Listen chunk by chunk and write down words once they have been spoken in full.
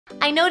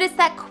I noticed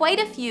that quite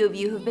a few of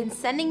you have been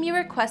sending me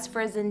requests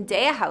for a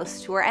Zendaya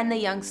house tour, and the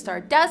young star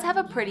does have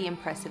a pretty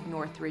impressive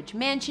Northridge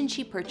mansion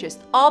she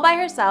purchased all by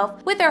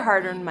herself with her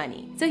hard-earned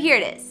money. So here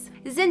it is.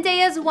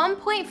 Zendaya's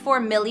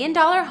 $1.4 million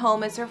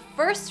home is her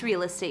first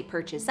real estate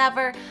purchase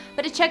ever,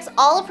 but it checks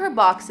all of her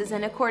boxes,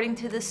 and according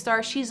to the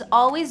star, she's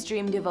always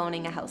dreamed of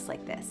owning a house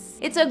like this.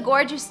 It's a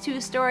gorgeous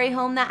 2-story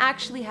home that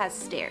actually has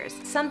stairs,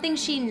 something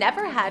she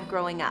never had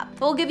growing up.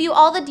 We'll give you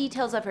all the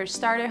details of her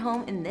starter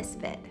home in this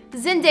vid.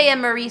 Zendaya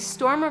Marie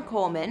Stormer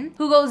Coleman,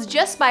 who goes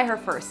just by her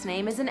first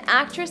name, is an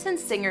actress and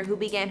singer who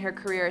began her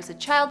career as a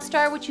child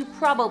star, which you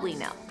probably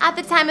know. At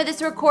the time of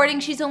this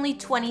recording, she's only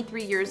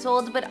 23 years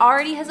old, but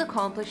already has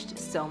accomplished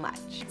so much.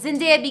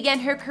 Zendaya began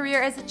her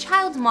career as a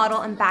child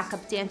model and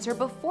backup dancer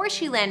before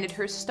she landed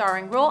her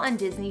starring role on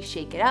Disney's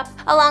Shake It Up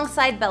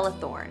alongside Bella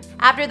Thorne.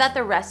 After that,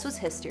 the rest was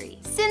history.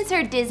 Since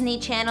her Disney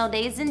Channel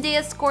days,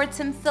 Zendaya scored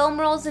some film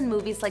roles in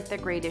movies like The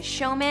Greatest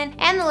Showman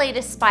and the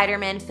latest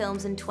Spider-Man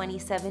films in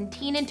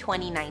 2017 and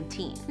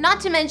 2019.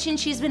 Not to mention,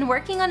 she's been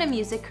working on a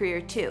music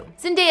career too.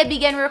 Zendaya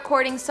began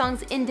recording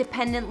songs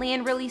independently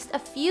and released a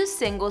few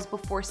singles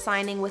before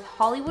signing with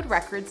Hollywood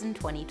Records in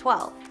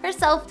 2012. Her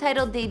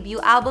self-titled debut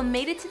album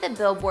made it to the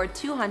Billboard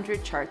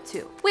 200 chart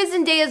too. With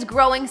Zendaya's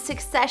growing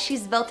success,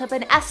 she's built up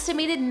an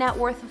estimated net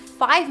worth of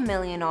 $5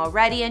 million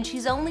already, and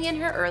she's only in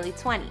her early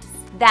 20s.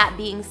 That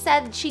being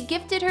said, she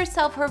gifted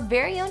herself her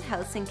very own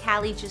house in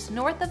Cali just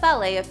north of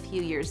LA a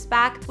few years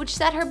back, which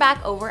set her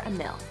back over $1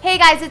 million. Hey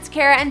guys, it's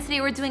Kara, and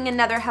today we're doing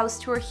another house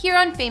tour here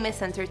on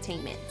Famous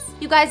Entertainments.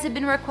 You guys have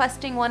been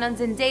requesting one on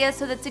Zendaya,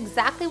 so that's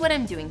exactly what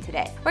I'm doing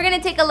today. We're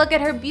gonna take a look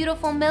at her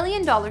beautiful $1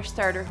 million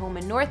starter home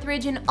in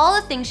Northridge and all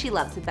the things she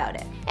loves about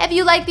it. If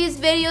you like these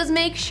videos,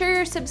 make sure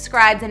you're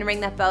subscribed and ring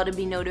that bell to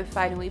be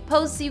notified when we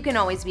post so you can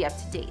always be up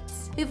to date.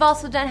 We've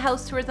also done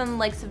house tours on the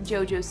likes of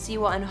JoJo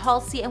Siwa and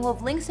Halsey, and we'll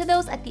have links to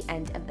those at the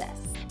end of this.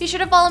 Be sure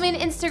to follow me on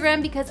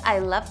Instagram because I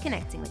love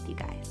connecting with you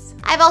guys.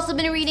 I've also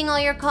been reading all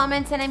your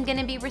comments, and I'm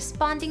gonna be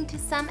responding to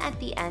some at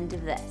the end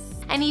of this.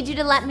 I need you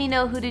to let me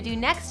know who to do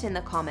next in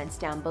the comments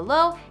down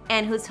below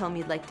and whose home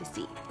you'd like to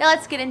see. Now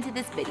let's get into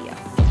this video.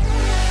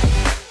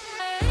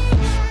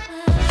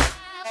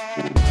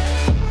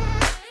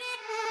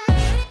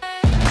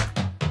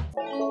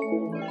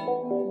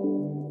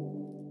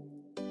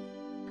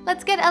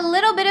 Let's get a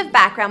little bit of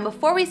background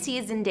before we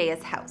see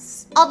Zendaya's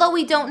house. Although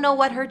we don't know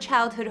what her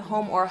childhood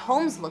home or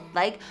homes looked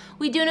like,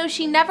 we do know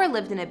she never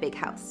lived in a big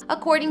house.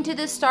 According to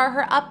the star,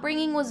 her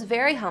upbringing was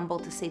very humble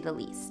to say the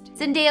least.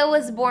 Zendaya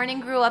was born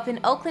and grew up in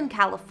Oakland,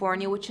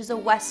 California, which is a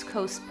West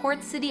Coast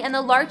port city and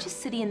the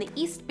largest city in the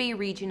East Bay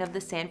region of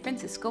the San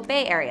Francisco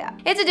Bay Area.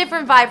 It's a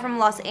different vibe from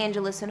Los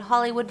Angeles and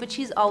Hollywood, but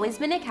she's always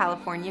been a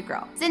California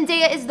girl.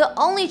 Zendaya is the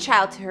only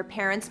child to her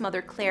parents,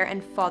 mother Claire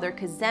and father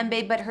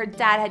Kazembe, but her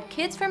dad had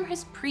kids from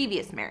his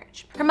previous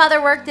marriage. Her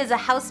mother worked as a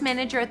house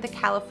manager at the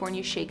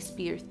California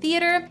Shakespeare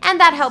Theater, and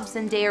that helped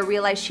Zendaya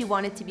realize she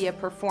wanted to be a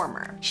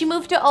performer. She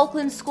moved to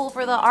Oakland School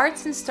for the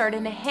Arts and starred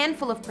in a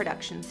handful of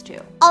productions too.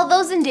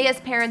 Although Zendaya's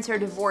parents are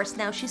divorced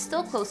now, she's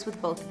still close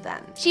with both of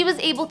them. She was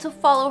able to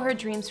follow her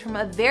dreams from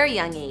a very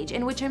young age,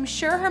 in which I'm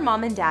sure her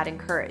mom and dad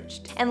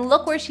encouraged. And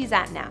look where she's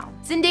at now.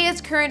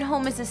 Zendaya's current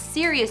home is a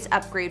serious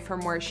upgrade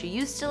from where she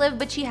used to live,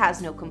 but she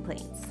has no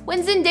complaints.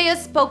 When Zendaya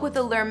spoke with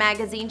Allure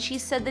magazine, she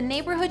said the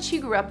neighborhood she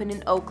grew up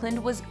in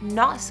Oakland was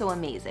not so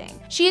amazing.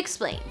 She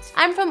explained,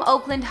 "I'm from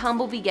Oakland,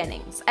 humble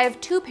beginnings. I have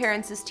 2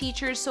 parents as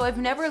teachers, so I've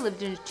never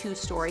lived in a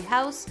 2-story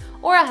house,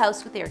 or a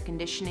house with air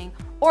conditioning,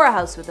 or a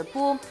house with a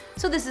pool,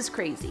 so this is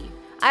crazy.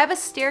 I have a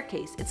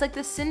staircase. It's like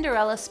the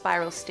Cinderella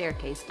spiral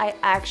staircase. I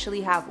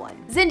actually have one."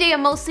 Zendaya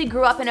mostly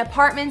grew up in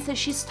apartments, as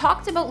she's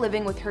talked about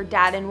living with her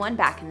dad in one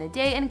back in the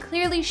day, and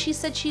clearly she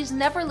said she's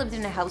never lived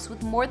in a house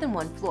with more than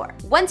 1 floor.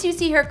 Once you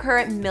see her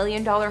current $1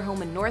 million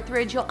home in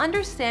Northridge, you'll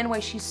understand why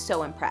she's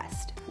so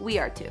impressed. We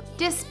are too.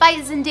 Despite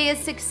Zendaya's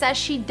success,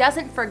 she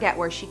doesn't forget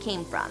where she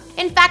came from.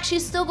 In fact, she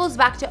still goes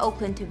back to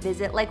Oakland to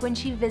visit, like when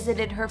she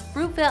visited her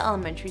Fruitvale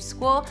Elementary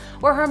School,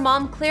 where her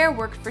mom Claire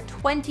worked for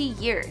 20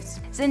 years.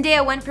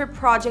 Zendaya went for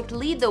Project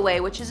Lead the Way,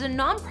 which is a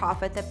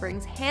nonprofit that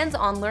brings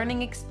hands-on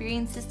learning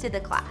experiences to the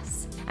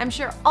class. I'm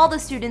sure all the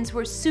students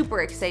were super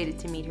excited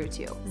to meet her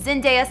too.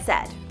 Zendaya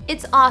said,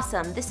 "It's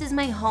awesome. This is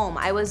my home.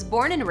 I was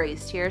born and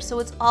raised here, so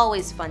it's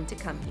always fun to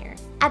come here."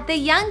 At the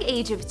young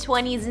age of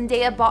 20,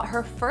 Zendaya bought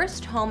her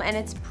first home, and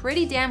it's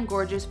pretty damn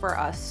gorgeous for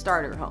a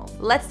starter home.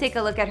 Let's take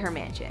a look at her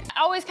mansion.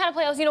 I always kind of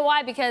play, you know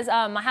why? Because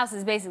my house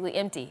is basically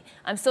empty.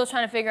 I'm still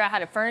trying to figure out how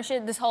to furnish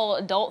it. This whole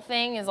adult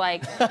thing is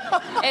like,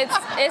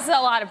 it's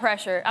a lot of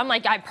pressure. I'm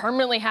like, I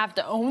permanently have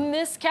to own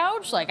this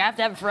couch? Like, I have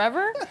to have it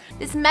forever?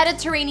 This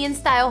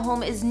Mediterranean-style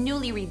home is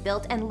newly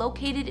rebuilt and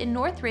located in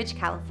Northridge,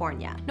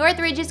 California.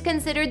 Northridge is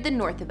considered the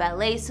north of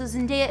LA, so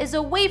Zendaya is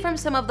away from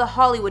some of the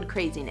Hollywood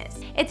craziness.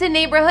 It's a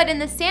neighborhood in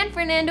the San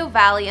Fernando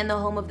Valley and the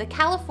home of the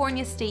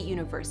California State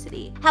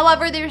University.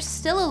 However, there's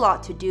still a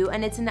lot to do,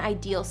 and it's an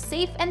ideal,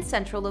 safe, and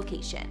central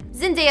location.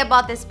 Zendaya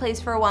bought this place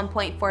for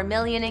 $1.4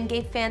 million and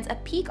gave fans a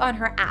peek on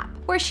her app,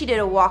 where she did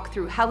a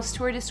walkthrough house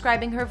tour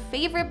describing her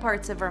favorite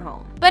parts of her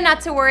home. But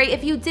not to worry,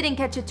 if you didn't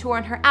catch a tour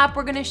on her app,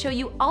 we're gonna show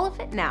you all of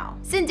it now.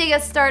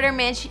 Zendaya's starter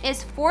mansion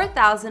is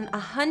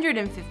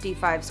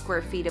 4,155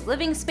 square feet of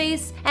living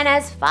space and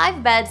has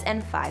 5 beds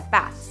and 5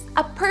 baths.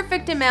 A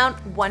perfect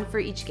amount, one for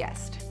each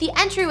guest. The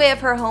entryway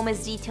of her home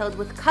is detailed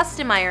with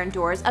custom iron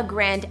doors, a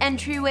grand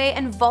entryway,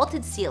 and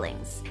vaulted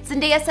ceilings.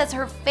 Zendaya says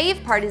her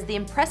fave part is the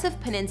impressive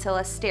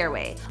peninsula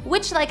stairway,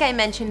 which, like I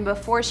mentioned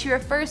before, she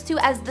refers to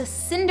as the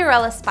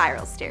Cinderella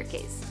spiral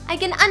staircase. I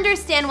can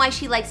understand why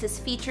she likes this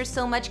feature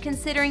so much,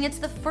 considering it's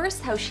the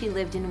first house she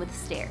lived in with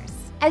stairs.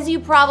 As you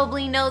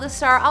probably know, the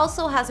star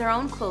also has her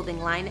own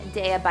clothing line,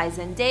 Daya by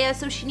Zendaya,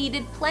 so she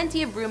needed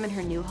plenty of room in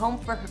her new home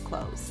for her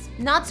clothes.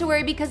 Not to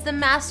worry, because the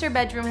master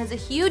bedroom has a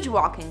huge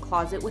walk-in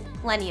closet with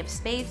plenty of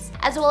space,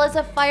 as well as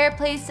a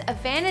fireplace, a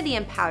vanity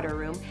and powder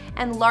room,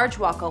 and large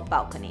walkout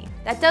balcony.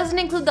 That doesn't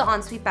include the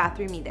ensuite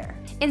bathroom either.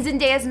 In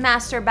Zendaya's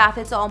master bath,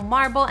 it's all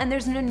marble, and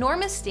there's an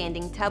enormous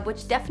standing tub,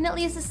 which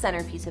definitely is the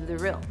centerpiece of the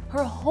room.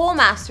 Her whole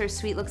master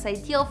suite looks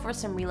ideal for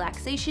some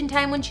relaxation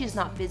time when she's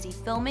not busy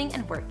filming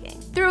and working.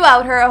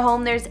 Throughout her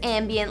home, there's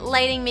ambient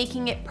lighting,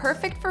 making it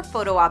perfect for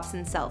photo ops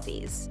and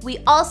selfies. We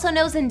also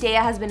know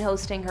Zendaya has been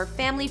hosting her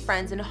family,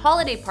 friends, and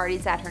holiday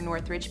parties at her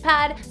Northridge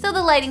pad, so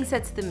the lighting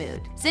sets the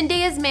mood.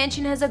 Zendaya's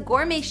mansion has a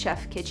gourmet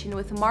chef kitchen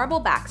with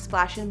marble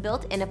backsplash and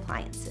built-in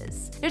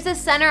appliances. There's a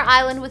center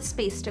island with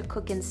space to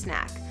cook and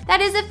snack.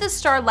 That is if the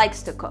star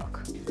likes to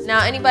cook.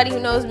 Now, anybody who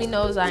knows me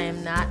knows I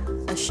am not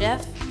a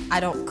chef. I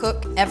don't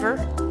cook ever.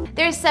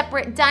 There's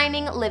separate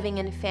dining, living,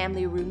 and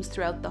family rooms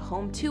throughout the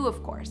home too,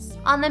 of course.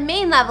 On the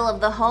main level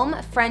of the home,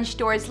 French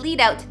doors lead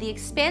out to the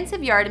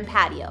expansive yard and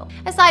patio.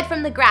 Aside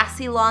from the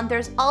grassy lawn,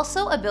 there's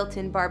also a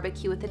built-in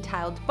barbecue with a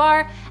tiled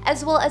bar,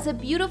 as well as a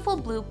beautiful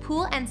blue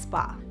pool and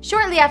spa.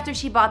 Shortly after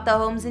she bought the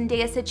home,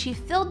 Zendaya said she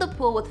filled the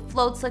pool with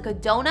floats like a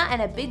donut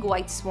and a big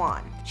white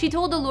swan. She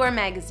told Allure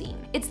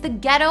magazine, "It's the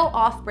ghetto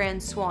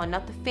off-brand swan,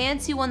 not the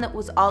fancy one that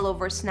was all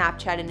over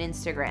Snapchat and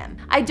Instagram.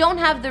 I don't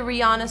have the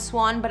Rihanna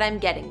swan, but I'm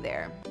getting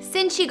there."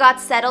 Since she got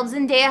settled,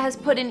 Zendaya has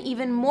put in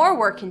even more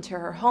work into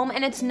her home,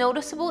 and it's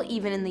noticeable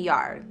even in the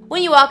yard.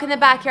 When you walk in the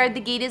backyard,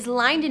 the gate is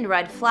lined in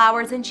red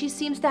flowers, and she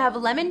seems to have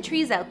lemon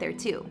trees out there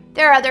too.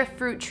 There are other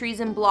fruit trees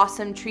and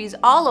blossom trees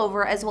all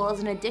over, as well as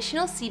an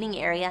additional seating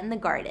area in the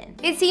garden.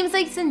 It seems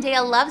like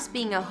Zendaya loves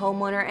being a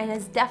homeowner and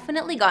has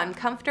definitely gotten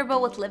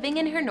comfortable with living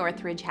in her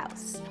Northridge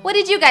house. What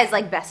did you guys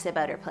like best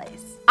about her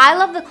place? I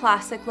love the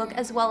classic look,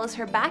 as well as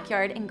her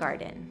backyard and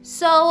garden.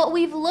 So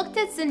we've looked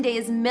at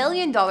Zendaya's $1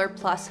 million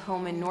plus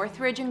home in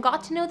Northridge and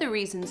got to know the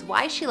reasons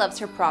why she loves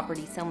her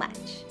property so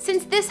much.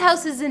 Since this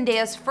house is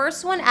Zendaya's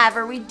first one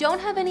ever, we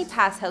don't have any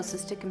past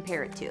houses to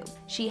compare it to.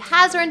 She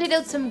has rented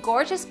out some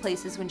gorgeous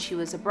places when she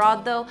was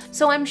abroad though,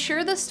 so I'm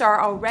sure the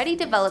star already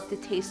developed a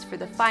taste for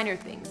the finer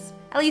things,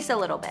 at least a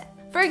little bit.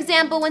 For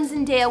example, when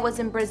Zendaya was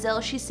in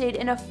Brazil, she stayed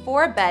in a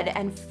 4-bed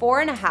and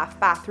 4.5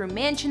 bathroom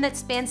mansion that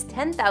spans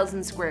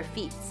 10,000 square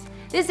feet.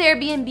 This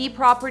Airbnb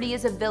property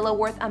is a villa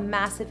worth a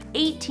massive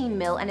 18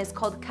 mil and is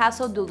called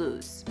Casa de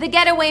Luz. The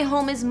getaway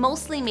home is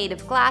mostly made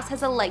of glass,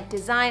 has a light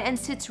design, and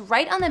sits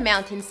right on the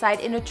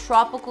mountainside in a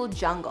tropical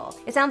jungle.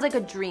 It sounds like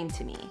a dream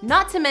to me.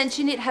 Not to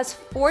mention, it has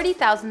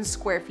 40,000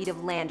 square feet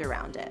of land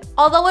around it.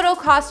 Although it'll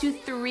cost you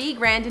 $3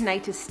 grand a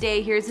night to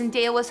stay here,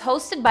 Zendaya was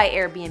hosted by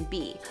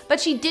Airbnb, but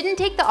she didn't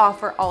take the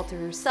offer all to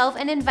herself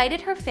and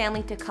invited her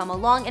family to come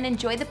along and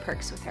enjoy the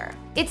perks with her.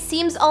 It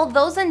seems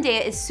although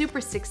Zendaya is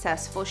super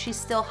successful, she's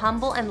still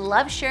humble and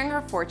loves sharing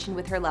her fortune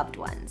with her loved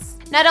ones.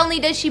 Not only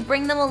does she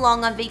bring them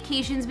along on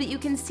vacations, but you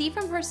can see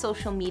from her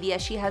social media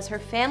she has her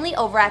family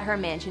over at her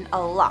mansion a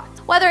lot,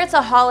 whether it's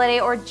a holiday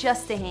or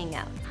just to hang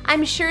out.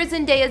 I'm sure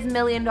Zendaya's $1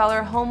 million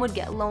home would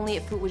get lonely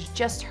if it was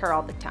just her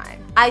all the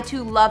time. I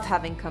too love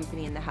having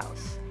company in the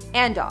house.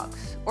 And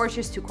dogs, or it's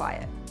just too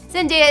quiet.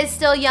 Zendaya is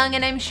still young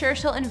and I'm sure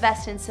she'll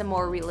invest in some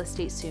more real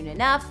estate soon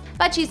enough,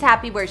 but she's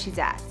happy where she's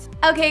at.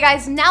 Okay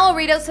guys, now I'll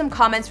read out some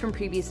comments from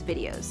previous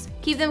videos.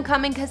 Keep them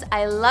coming because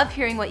I love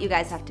hearing what you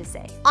guys have to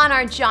say. On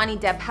our Johnny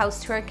Depp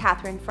house tour,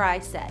 Catherine Fry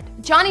said,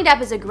 "Johnny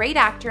Depp is a great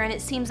actor and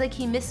it seems like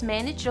he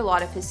mismanaged a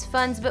lot of his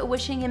funds, but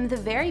wishing him the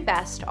very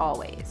best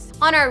always."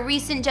 On our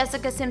recent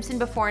Jessica Simpson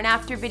before and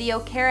after video,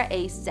 Kara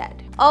A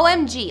said,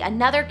 "OMG,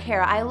 another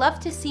Kara. I love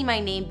to see my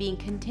name being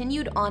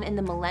continued on in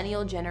the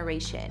millennial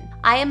generation.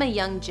 I am a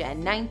young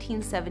gen,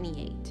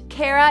 1978.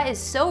 Kara is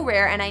so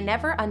rare and I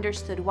never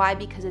understood why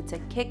because it's a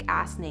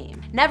kick-ass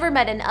name. Never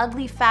met an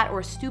ugly, fat,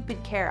 or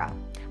stupid Kara.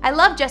 I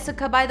love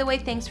Jessica, by the way,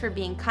 thanks for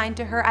being kind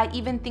to her. I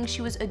even think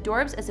she was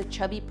adorbs as a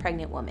chubby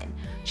pregnant woman.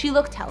 She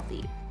looked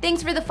healthy.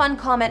 Thanks for the fun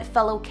comment,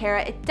 fellow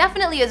Kara. It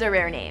definitely is a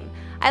rare name.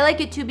 I like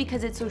it too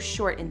because it's so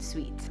short and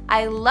sweet.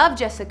 I love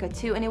Jessica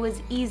too, and it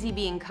was easy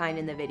being kind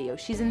in the video.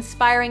 She's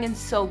inspiring and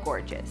so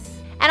gorgeous."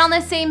 And on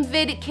the same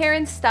vid,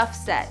 Karen Stuff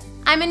said,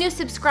 I'm a new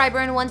subscriber,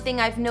 and one thing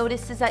I've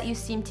noticed is that you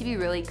seem to be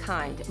really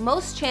kind.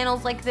 Most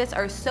channels like this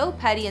are so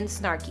petty and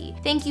snarky.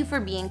 Thank you for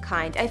being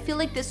kind. I feel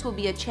like this will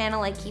be a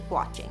channel I keep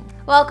watching.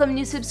 Welcome,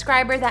 new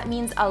subscriber. That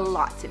means a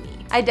lot to me.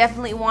 I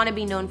definitely want to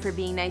be known for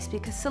being nice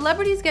because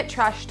celebrities get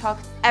trash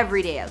talked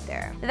every day out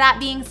there. That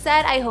being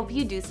said, I hope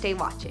you do stay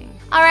watching.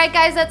 Alright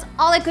guys, that's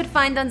all I could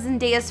find on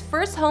Zendaya's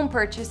first home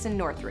purchase in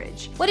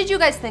Northridge. What did you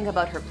guys think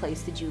about her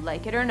place? Did you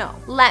like it or no?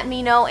 Let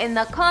me know in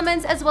the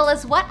comments, as well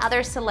as what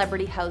other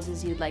celebrity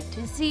houses you'd like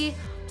to see.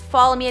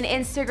 Follow me on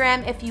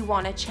Instagram if you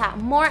want to chat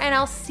more, and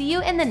I'll see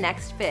you in the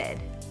next vid.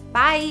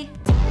 Bye!